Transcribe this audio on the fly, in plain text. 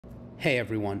Hey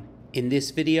everyone, in this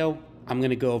video, I'm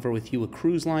going to go over with you a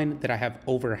cruise line that I have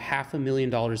over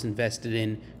 $500,000 invested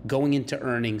in going into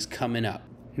earnings coming up.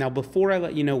 Now, before I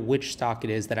let you know which stock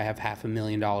it is that I have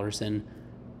 $500,000 in,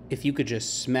 if you could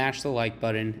just smash the like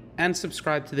button and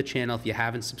subscribe to the channel if you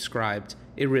haven't subscribed,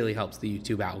 it really helps the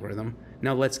YouTube algorithm.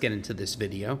 Now let's get into this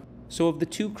video. So of the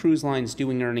two cruise lines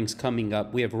doing earnings coming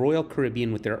up, we have Royal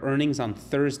Caribbean with their earnings on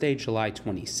Thursday, July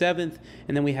 27th,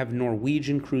 and then we have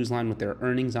Norwegian Cruise Line with their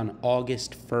earnings on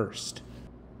August 1st.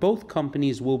 Both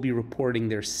companies will be reporting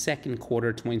their second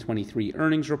quarter 2023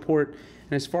 earnings report,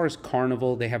 and as far as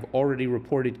Carnival, they have already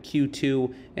reported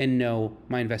Q2, and no,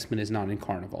 my investment is not in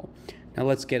Carnival. Now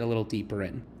let's get a little deeper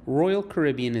in. Royal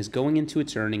Caribbean is going into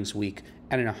its earnings week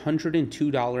at an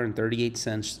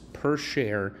 $102.38 per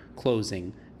share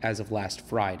closing as of last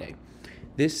Friday.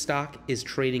 This stock is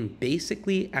trading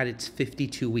basically at its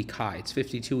 52-week high. Its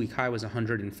 52-week high was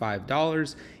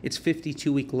 $105. Its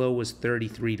 52-week low was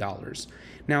 $33.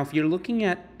 Now, if you're looking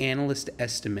at analyst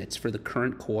estimates for the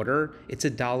current quarter, it's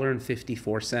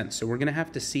 $1.54. So we're going to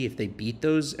have to see if they beat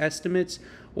those estimates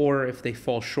or if they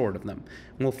fall short of them.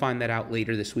 And we'll find that out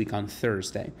later this week on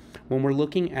Thursday. When we're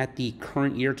looking at the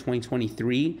current year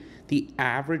 2023, the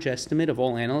average estimate of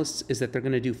all analysts is that they're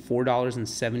going to do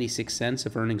 $4.76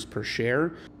 of earnings per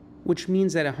share, which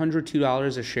means that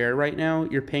 $102 a share right now,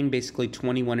 you're paying basically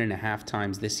 21.5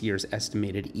 times this year's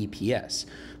estimated EPS.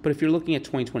 But if you're looking at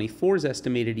 2024's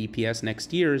estimated EPS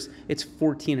next year's, it's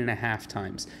 14.5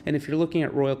 times. And if you're looking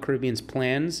at Royal Caribbean's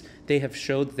plans, they have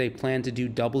showed that they plan to do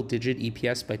double-digit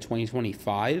EPS by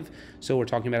 2025. So we're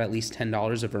talking about at least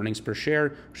 $10 of earnings per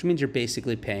share, which means you're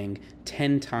basically paying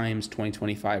 10 times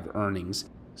 2025 earnings.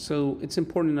 So it's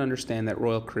important to understand that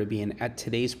Royal Caribbean, at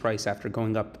today's price, after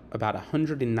going up about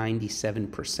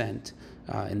 197%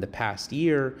 in the past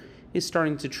year, is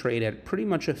starting to trade at pretty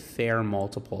much a fair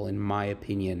multiple, in my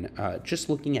opinion, just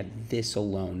looking at this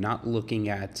alone, not looking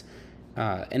at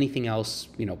anything else,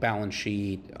 balance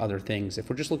sheet, other things. If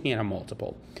we're just looking at a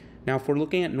multiple. Now, if we're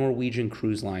looking at Norwegian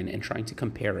Cruise Line and trying to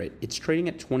compare it, it's trading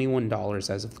at $21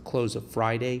 as of the close of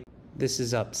Friday. This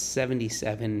is up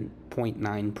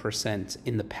 77.9%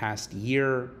 in the past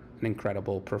year, an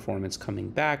incredible performance coming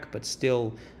back, but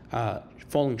still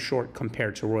falling short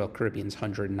compared to Royal Caribbean's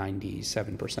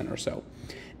 197% or so.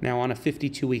 Now, on a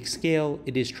 52-week scale,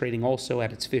 it is trading also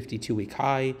at its 52-week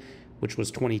high, which was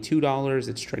 $22.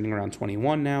 It's trading around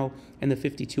 $21 now, and the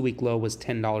 52-week low was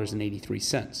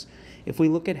 $10.83. If we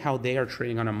look at how they are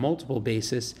trading on a multiple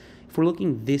basis, if we're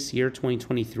looking this year,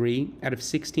 2023, out of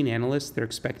 16 analysts, they're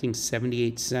expecting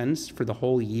 78 cents for the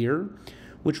whole year,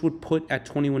 which would put at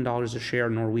 $21 a share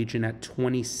Norwegian at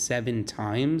 27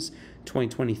 times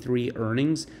 2023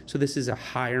 earnings. So this is a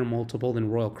higher multiple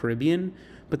than Royal Caribbean.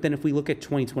 But then if we look at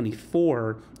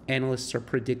 2024, analysts are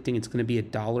predicting it's going to be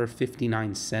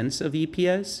 $1.59 of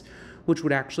EPS, which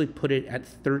would actually put it at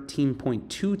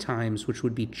 13.2 times, which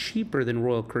would be cheaper than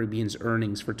Royal Caribbean's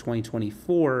earnings for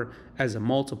 2024 as a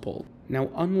multiple.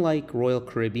 Now, unlike Royal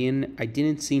Caribbean, I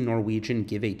didn't see Norwegian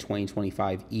give a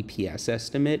 2025 EPS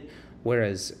estimate,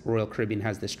 whereas Royal Caribbean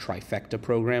has this trifecta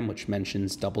program, which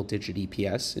mentions double-digit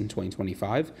EPS in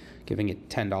 2025, giving it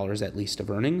 $10 at least of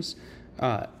earnings.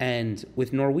 And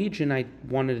with Norwegian, I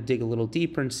wanted to dig a little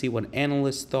deeper and see what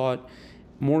analysts thought.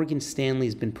 Morgan Stanley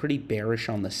has been pretty bearish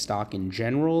on the stock in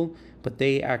general, but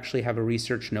they actually have a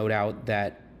research note out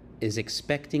that is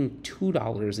expecting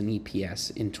 $2 in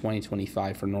EPS in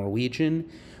 2025 for Norwegian,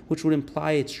 which would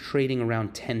imply it's trading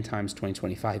around 10 times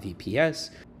 2025 EPS.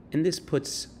 And this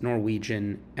puts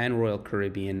Norwegian and Royal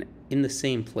Caribbean in the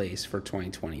same place for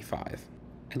 2025,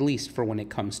 at least for when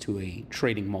it comes to a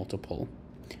trading multiple.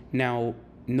 Now,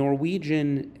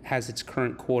 Norwegian has its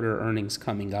current quarter earnings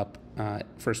coming up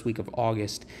first week of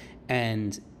August,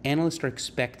 and analysts are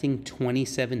expecting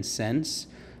 27 cents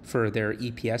for their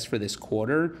EPS for this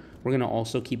quarter. We're going to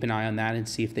also keep an eye on that and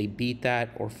see if they beat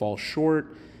that or fall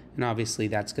short. And obviously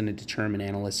that's going to determine,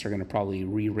 analysts are going to probably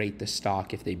re-rate the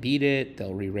stock. If they beat it,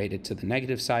 they'll re-rate it to the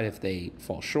negative side if they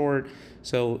fall short.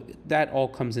 So that all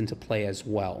comes into play as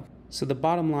well. So the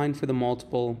bottom line for the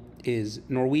multiple is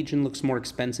Norwegian looks more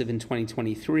expensive in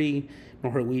 2023.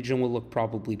 Norwegian will look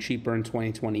probably cheaper in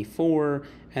 2024.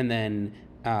 And then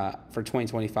for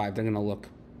 2025, they're going to look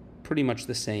pretty much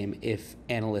the same if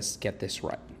analysts get this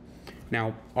right.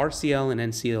 Now, RCL and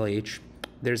NCLH,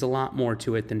 there's a lot more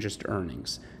to it than just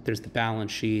earnings. There's the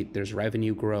balance sheet, there's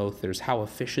revenue growth, there's how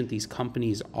efficient these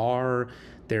companies are,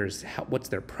 there's what's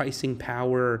their pricing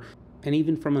power, and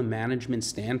even from a management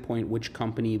standpoint, which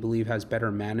company you believe has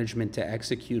better management to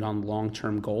execute on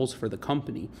long-term goals for the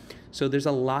company. So there's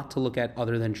a lot to look at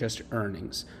other than just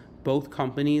earnings. Both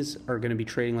companies are going to be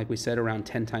trading, like we said, around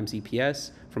 10 times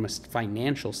EPS from a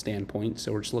financial standpoint.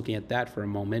 So we're just looking at that for a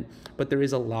moment. But there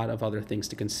is a lot of other things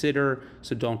to consider.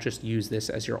 So don't just use this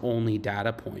as your only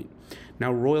data point.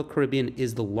 Now, Royal Caribbean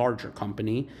is the larger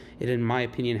company. It, in my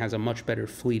opinion, has a much better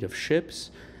fleet of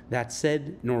ships. That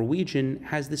said, Norwegian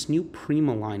has this new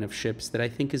Prima line of ships that I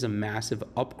think is a massive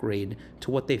upgrade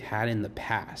to what they've had in the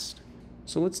past.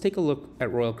 So let's take a look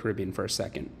at Royal Caribbean for a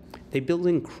second. They build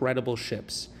incredible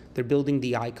ships. They're building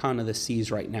the Icon of the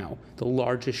Seas right now, the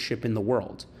largest ship in the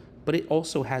world. But it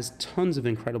also has tons of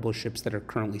incredible ships that are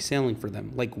currently sailing for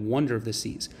them, like Wonder of the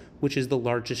Seas, which is the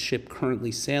largest ship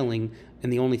currently sailing,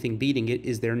 and the only thing beating it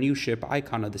is their new ship,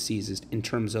 Icon of the Seas, in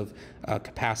terms of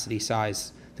capacity,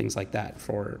 size, things like that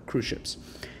for cruise ships.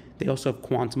 They also have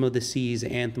Quantum of the Seas,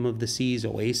 Anthem of the Seas,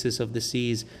 Oasis of the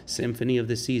Seas, Symphony of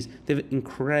the Seas. They have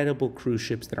incredible cruise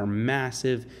ships that are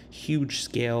massive, huge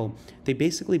scale. They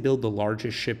basically build the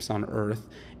largest ships on Earth,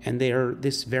 and they are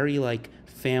this very like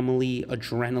family,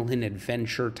 adrenaline,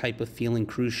 adventure type of feeling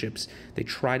cruise ships. They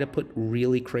try to put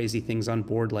really crazy things on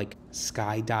board like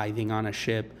skydiving on a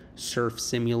ship, surf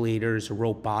simulators,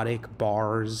 robotic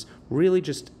bars, really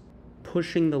just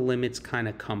pushing the limits kind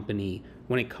of company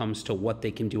when it comes to what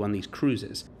they can do on these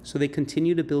cruises. So they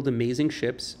continue to build amazing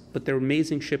ships, but their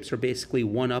amazing ships are basically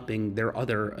one-upping their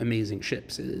other amazing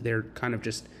ships. They're kind of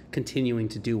just continuing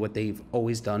to do what they've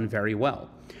always done very well.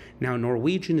 Now,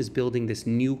 Norwegian is building this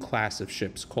new class of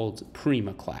ships called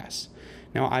Prima class.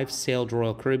 Now, I've sailed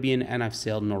Royal Caribbean and I've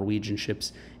sailed Norwegian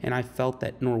ships, and I felt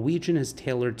that Norwegian is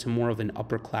tailored to more of an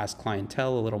upper class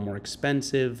clientele, a little more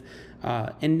expensive,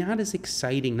 and not as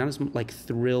exciting, not as like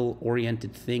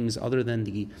thrill-oriented things other than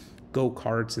the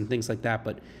go-karts and things like that,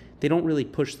 but they don't really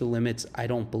push the limits, I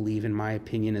don't believe, in my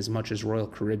opinion, as much as Royal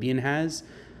Caribbean has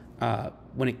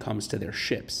when it comes to their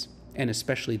ships, and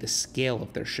especially the scale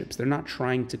of their ships. They're not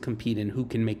trying to compete in who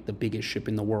can make the biggest ship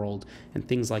in the world and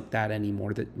things like that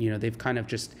anymore. That, you know, they've kind of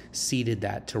just ceded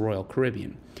that to Royal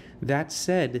Caribbean. That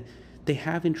said, they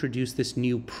have introduced this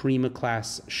new Prima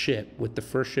class ship, with the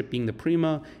first ship being the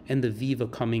Prima and the Viva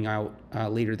coming out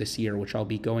later this year, which I'll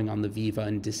be going on the Viva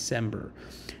in December.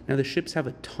 Now, the ships have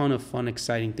a ton of fun,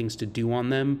 exciting things to do on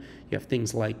them. You have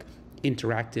things like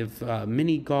interactive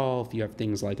mini golf, you have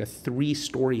things like a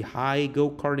 3-story high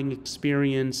go-karting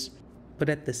experience, but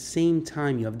at the same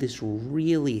time you have this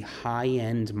really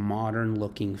high-end modern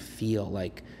looking feel.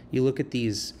 Like, you look at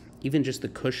these, even just the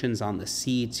cushions on the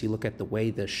seats, you look at the way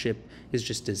the ship is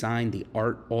just designed, the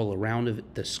art all around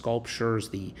it, the sculptures,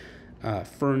 the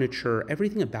furniture,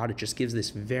 everything about it just gives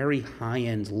this very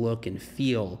high-end look and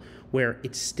feel, where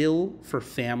it's still for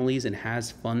families and has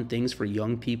fun things for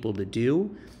young people to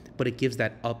do, but it gives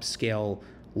that upscale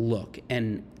look.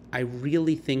 And I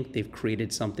really think they've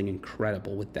created something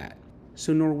incredible with that.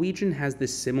 So Norwegian has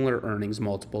this similar earnings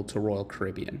multiple to Royal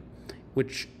Caribbean,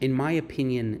 which in my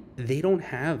opinion, they don't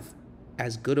have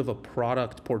as good of a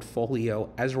product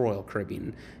portfolio as Royal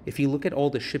Caribbean. If you look at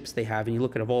all the ships they have and you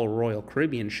look at all Royal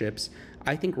Caribbean ships,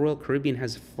 I think Royal Caribbean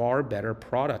has far better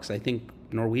products. I think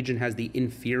Norwegian has the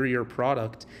inferior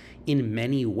product in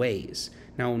many ways.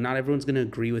 Now, not everyone's going to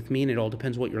agree with me, and it all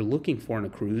depends what you're looking for in a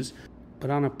cruise, but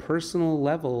on a personal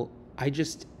level, I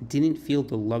just didn't feel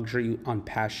the luxury on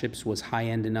past ships was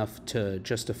high-end enough to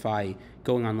justify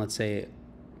going on, let's say,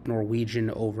 Norwegian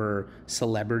over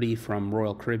Celebrity from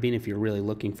Royal Caribbean if you're really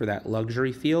looking for that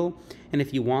luxury feel. And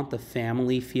if you want the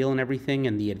family feel and everything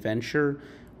and the adventure,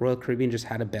 Royal Caribbean just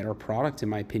had a better product in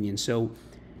my opinion. So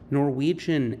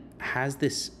Norwegian has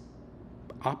this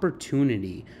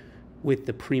opportunity with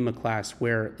the Prima class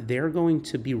where they're going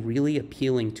to be really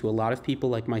appealing to a lot of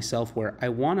people like myself, where I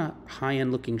want a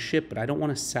high-end looking ship, but I don't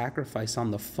want to sacrifice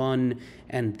on the fun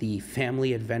and the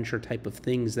family adventure type of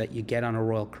things that you get on a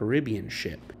Royal Caribbean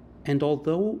ship. And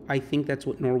although I think that's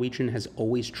what Norwegian has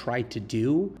always tried to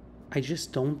do, I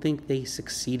just don't think they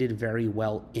succeeded very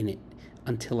well in it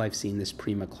until I've seen this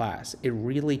Prima class. It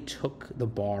really took the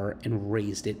bar and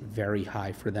raised it very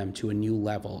high for them to a new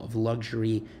level of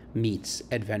luxury meets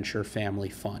adventure family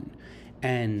fun.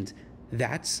 And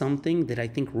that's something that I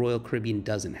think Royal Caribbean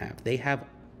doesn't have. They have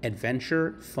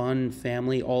adventure, fun,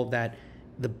 family, all of that,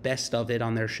 the best of it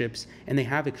on their ships, and they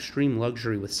have extreme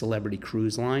luxury with Celebrity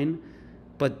Cruise Line,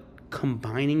 but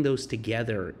combining those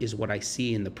together is what I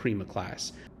see in the Prima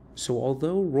class. So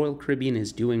although Royal Caribbean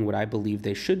is doing what I believe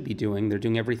they should be doing, they're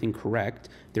doing everything correct,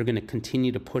 they're going to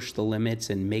continue to push the limits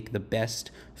and make the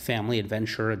best family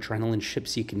adventure adrenaline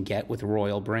ships you can get with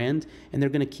Royal brand, and they're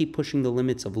going to keep pushing the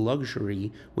limits of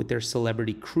luxury with their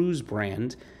Celebrity Cruise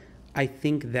brand. I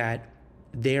think that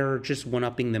they're just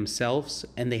one-upping themselves,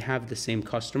 and they have the same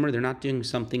customer. They're not doing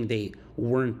something they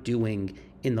weren't doing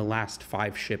in the last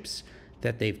 5 ships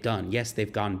that they've done. Yes,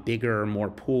 they've gone bigger, more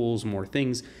pools, more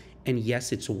things, and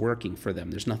yes, it's working for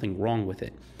them. There's nothing wrong with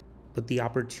it. But the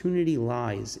opportunity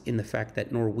lies in the fact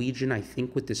that Norwegian, I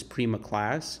think with this Prima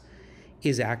class,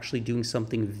 is actually doing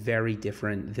something very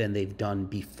different than they've done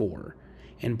before.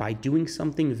 And by doing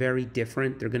something very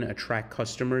different, they're going to attract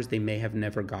customers they may have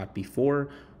never got before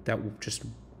that just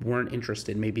weren't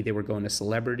interested. Maybe they were going to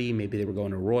Celebrity, maybe they were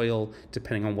going to Royal,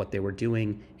 depending on what they were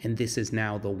doing. And this is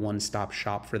now the one-stop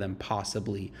shop for them,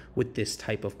 possibly with this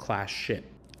type of class ship.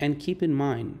 And keep in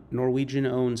mind, Norwegian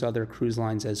owns other cruise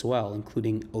lines as well,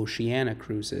 including Oceania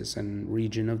Cruises and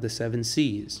Region of the Seven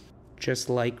Seas. Just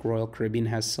like Royal Caribbean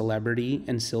has Celebrity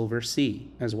and Silver Sea,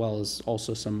 as well as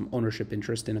also some ownership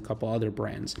interest in a couple other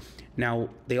brands. Now,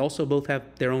 they also both have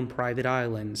their own private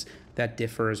islands that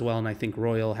differ as well, and I think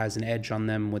Royal has an edge on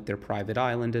them with their private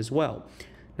island as well.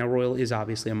 Now, Royal is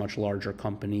obviously a much larger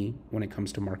company when it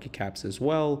comes to market caps as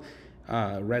well.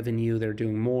 Revenue, they're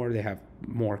doing more, they have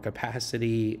more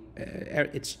capacity.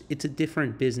 It's a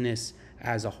different business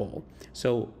as a whole.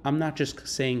 So I'm not just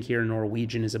saying here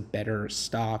Norwegian is a better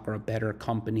stock or a better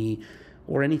company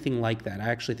or anything like that. I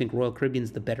actually think Royal Caribbean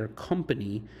is the better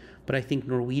company, but I think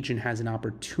Norwegian has an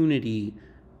opportunity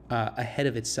ahead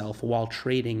of itself while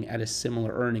trading at a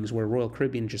similar earnings, where Royal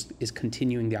Caribbean just is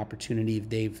continuing the opportunity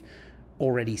they've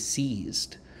already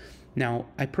seized. Now,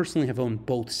 I personally have owned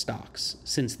both stocks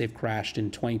since they've crashed in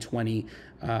 2020.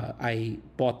 I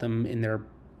bought them in their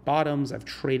bottoms. I've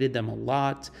traded them a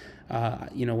lot.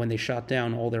 When they shut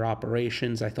down all their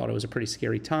operations, I thought it was a pretty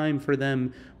scary time for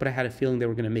them, but I had a feeling they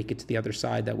were going to make it to the other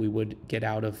side, that we would get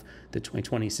out of the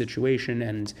 2020 situation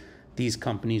and these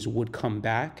companies would come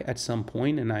back at some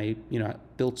point. And I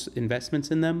built investments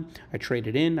in them. I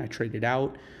traded in, I traded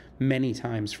out many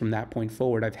times from that point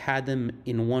forward. I've had them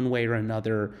in one way or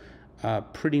another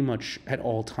pretty much at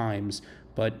all times,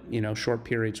 but short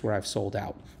periods where I've sold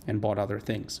out and bought other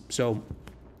things. So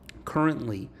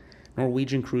currently,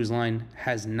 Norwegian Cruise Line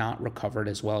has not recovered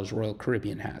as well as Royal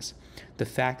Caribbean has. The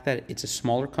fact that it's a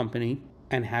smaller company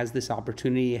and has this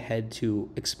opportunity ahead to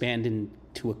expand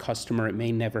into a customer it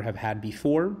may never have had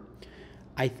before,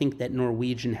 I think that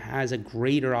Norwegian has a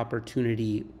greater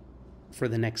opportunity for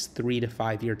the next 3 to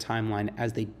 5 year timeline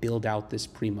as they build out this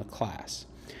Prima class.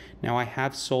 Now, I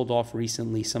have sold off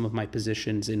recently some of my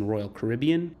positions in Royal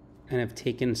Caribbean and have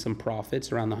taken some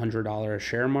profits around the $100 a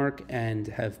share mark and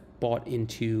have bought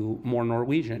into more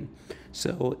Norwegian.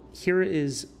 So here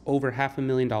is over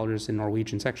 $500,000 in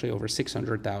Norwegian. It's actually over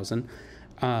 600,000.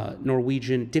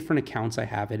 Norwegian, different accounts I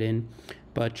have it in,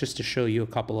 but just to show you a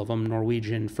couple of them.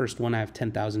 Norwegian, first one, I have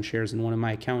 10,000 shares in one of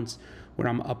my accounts where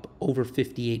I'm up over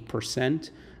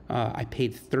 58%. I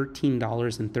paid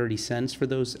 $13.30 for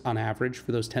those on average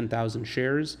for those 10,000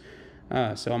 shares.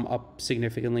 So I'm up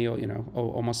significantly,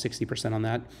 almost 60% on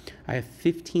that. I have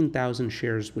 15,000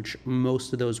 shares, which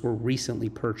most of those were recently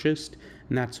purchased,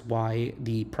 and that's why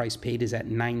the price paid is at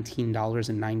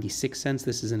 $19.96.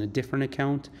 This is in a different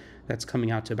account that's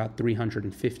coming out to about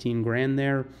 315 grand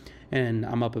there, and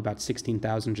I'm up about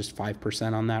 16,000, just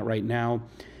 5% on that right now.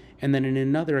 And then in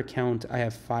another account, I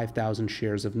have 5,000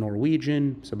 shares of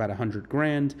Norwegian, so about 100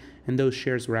 grand. And those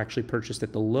shares were actually purchased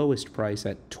at the lowest price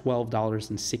at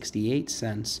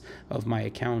 $12.68 of my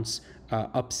accounts,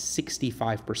 up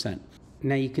 65%.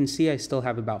 Now you can see I still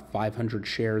have about 500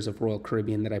 shares of Royal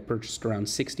Caribbean that I purchased around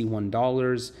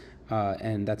 $61,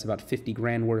 and that's about 50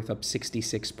 grand worth, up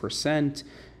 66%.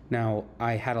 Now,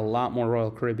 I had a lot more Royal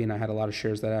Caribbean. I had a lot of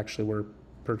shares that actually were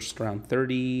purchased around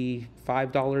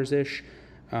 $35-ish.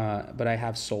 But I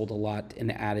have sold a lot and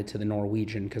added to the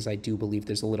Norwegian because I do believe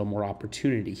there's a little more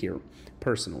opportunity here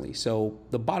personally. So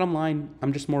the bottom line,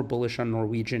 I'm just more bullish on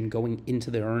Norwegian going into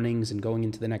the earnings and going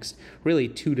into the next really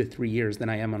 2 to 3 years than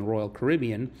I am on Royal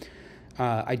Caribbean.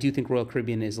 I do think Royal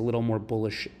Caribbean is a little more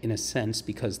bullish in a sense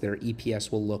because their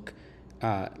EPS will look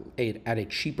at a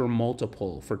cheaper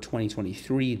multiple for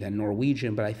 2023 than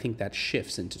Norwegian, but I think that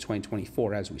shifts into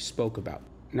 2024 as we spoke about.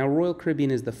 Now, Royal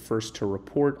Caribbean is the first to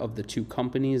report of the two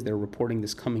companies. They're reporting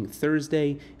this coming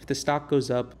Thursday. If the stock goes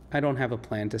up, I don't have a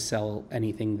plan to sell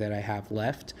anything that I have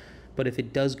left. But if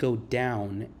it does go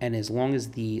down, and as long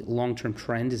as the long-term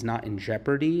trend is not in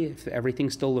jeopardy, if everything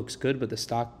still looks good but the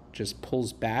stock just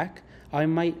pulls back, I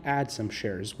might add some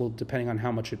shares, well, depending on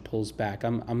how much it pulls back.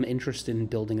 I'm interested in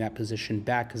building that position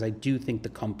back because I do think the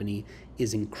company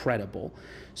is incredible.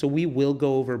 So we will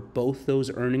go over both those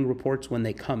earning reports when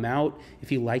they come out. If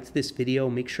you liked this video,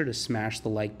 make sure to smash the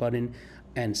like button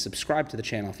and subscribe to the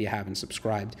channel if you haven't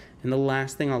subscribed. And the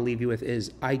last thing I'll leave you with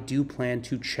is I do plan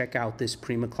to check out this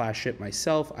Prima class ship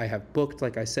myself. I have booked,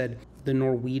 like I said, the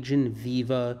Norwegian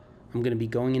Viva I'm going to be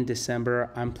going in December.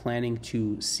 I'm planning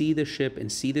to see the ship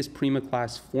and see this Prima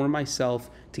class for myself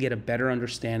to get a better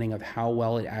understanding of how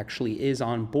well it actually is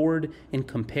on board and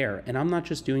compare. And I'm not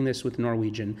just doing this with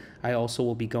Norwegian. I also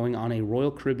will be going on a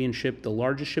Royal Caribbean ship, the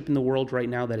largest ship in the world right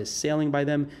now that is sailing by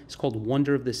them. It's called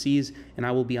Wonder of the Seas, and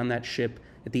I will be on that ship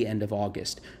at the end of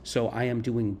August. So I am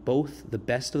doing both the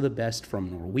best of the best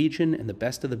from Norwegian and the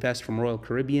best of the best from Royal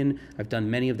Caribbean. I've done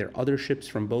many of their other ships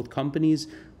from both companies,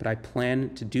 but I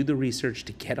plan to do the research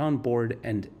to get on board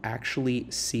and actually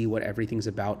see what everything's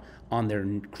about on their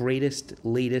greatest,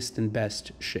 latest, and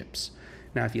best ships.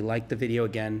 Now, if you liked the video,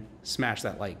 again, smash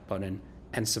that like button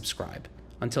and subscribe.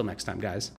 Until next time, guys.